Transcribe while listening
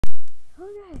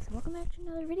guys, welcome back to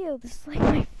another video. This is like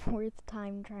my fourth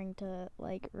time trying to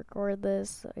record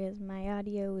this because my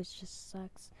audio just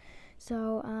sucks.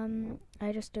 So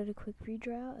I just did a quick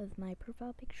redraw of my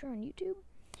profile picture on YouTube.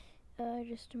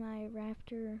 Just my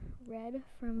rafter red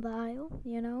from the aisle,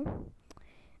 you know.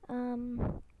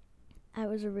 I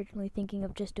was originally thinking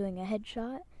of just doing a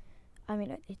headshot. I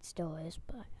mean, it still is,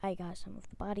 but I got some of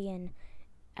the body, and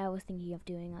I was thinking of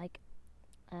doing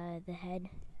the head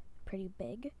pretty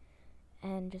big,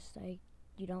 and just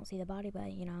you don't see the body,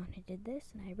 but you know, I did this,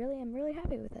 and I really am really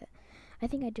happy with it. I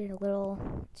think I did a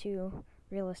little too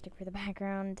realistic for the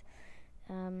background.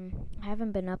 I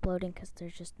haven't been uploading because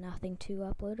there's just nothing to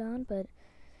upload on, but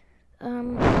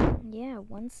yeah,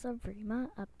 once Sabrina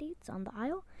updates on the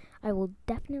aisle, I will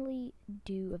definitely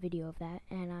do a video of that,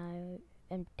 and I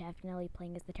am definitely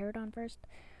playing as the pterodon first.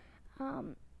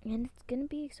 And it's gonna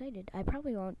be excited. I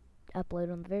probably won't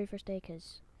upload on the very first day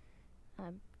because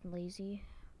I'm lazy,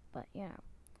 but yeah.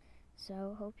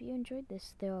 So hope you enjoyed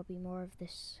this. There will be more of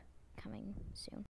this coming soon.